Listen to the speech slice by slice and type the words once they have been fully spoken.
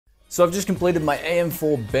So I've just completed my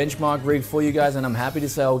AM4 benchmark rig for you guys, and I'm happy to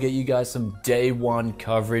say I'll get you guys some day one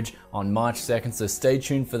coverage on March 2nd, so stay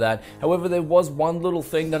tuned for that. However, there was one little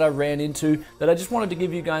thing that I ran into that I just wanted to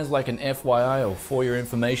give you guys like an FYI or for your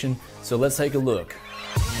information, so let's take a look.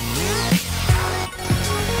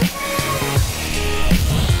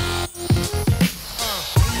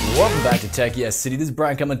 Welcome back to Tech Yes City. This is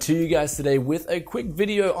Brian coming to you guys today with a quick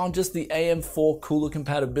video on just the AM4 cooler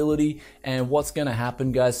compatibility and what's going to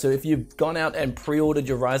happen, guys. So if you've gone out and pre-ordered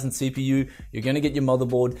your Ryzen CPU, you're going to get your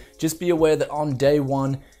motherboard. Just be aware that on day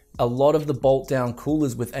one, a lot of the bolt down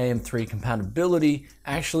coolers with AM3 compatibility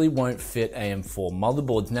actually won't fit AM4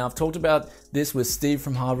 motherboards. Now, I've talked about this with Steve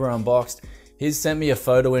from Hardware Unboxed. He's sent me a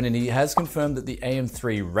photo in and he has confirmed that the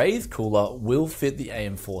AM3 wraith cooler will fit the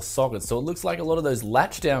AM4 socket. So it looks like a lot of those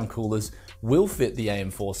latch down coolers will fit the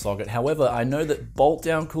AM4 socket. However, I know that bolt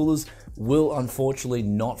down coolers will unfortunately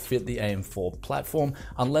not fit the AM4 platform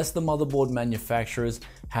unless the motherboard manufacturers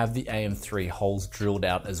have the AM3 holes drilled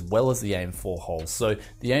out as well as the AM4 holes. So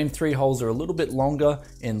the AM3 holes are a little bit longer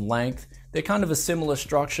in length. They're kind of a similar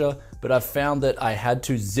structure, but I've found that I had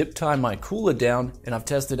to zip tie my cooler down, and I've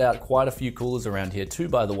tested out quite a few coolers around here too,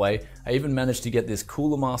 by the way. I even managed to get this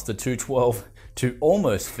Coolermaster 212 to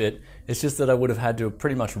almost fit. It's just that I would have had to have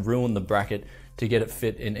pretty much ruined the bracket to get it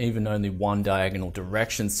fit in even only one diagonal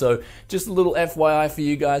direction. So just a little FYI for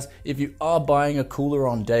you guys, if you are buying a cooler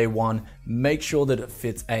on day one, make sure that it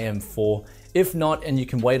fits AM4. If not, and you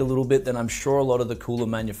can wait a little bit, then I'm sure a lot of the cooler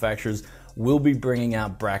manufacturers will be bringing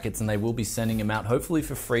out brackets and they will be sending them out hopefully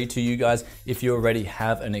for free to you guys if you already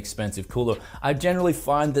have an expensive cooler. I generally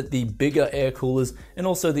find that the bigger air coolers and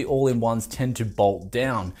also the all-in-ones tend to bolt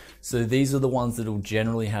down. So these are the ones that will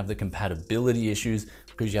generally have the compatibility issues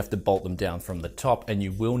because you have to bolt them down from the top and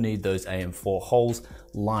you will need those AM4 holes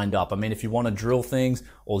lined up. I mean, if you want to drill things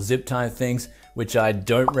or zip tie things, which I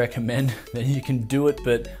don't recommend, then you can do it,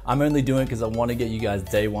 but I'm only doing it because I want to get you guys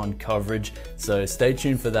day one coverage. So stay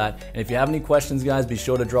tuned for that. And if you have any questions, guys, be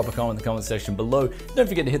sure to drop a comment in the comment section below. Don't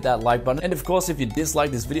forget to hit that like button. And of course, if you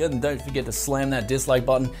dislike this video, then don't forget to slam that dislike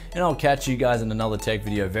button. And I'll catch you guys in another tech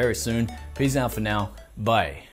video very soon. Peace out for now. Bye.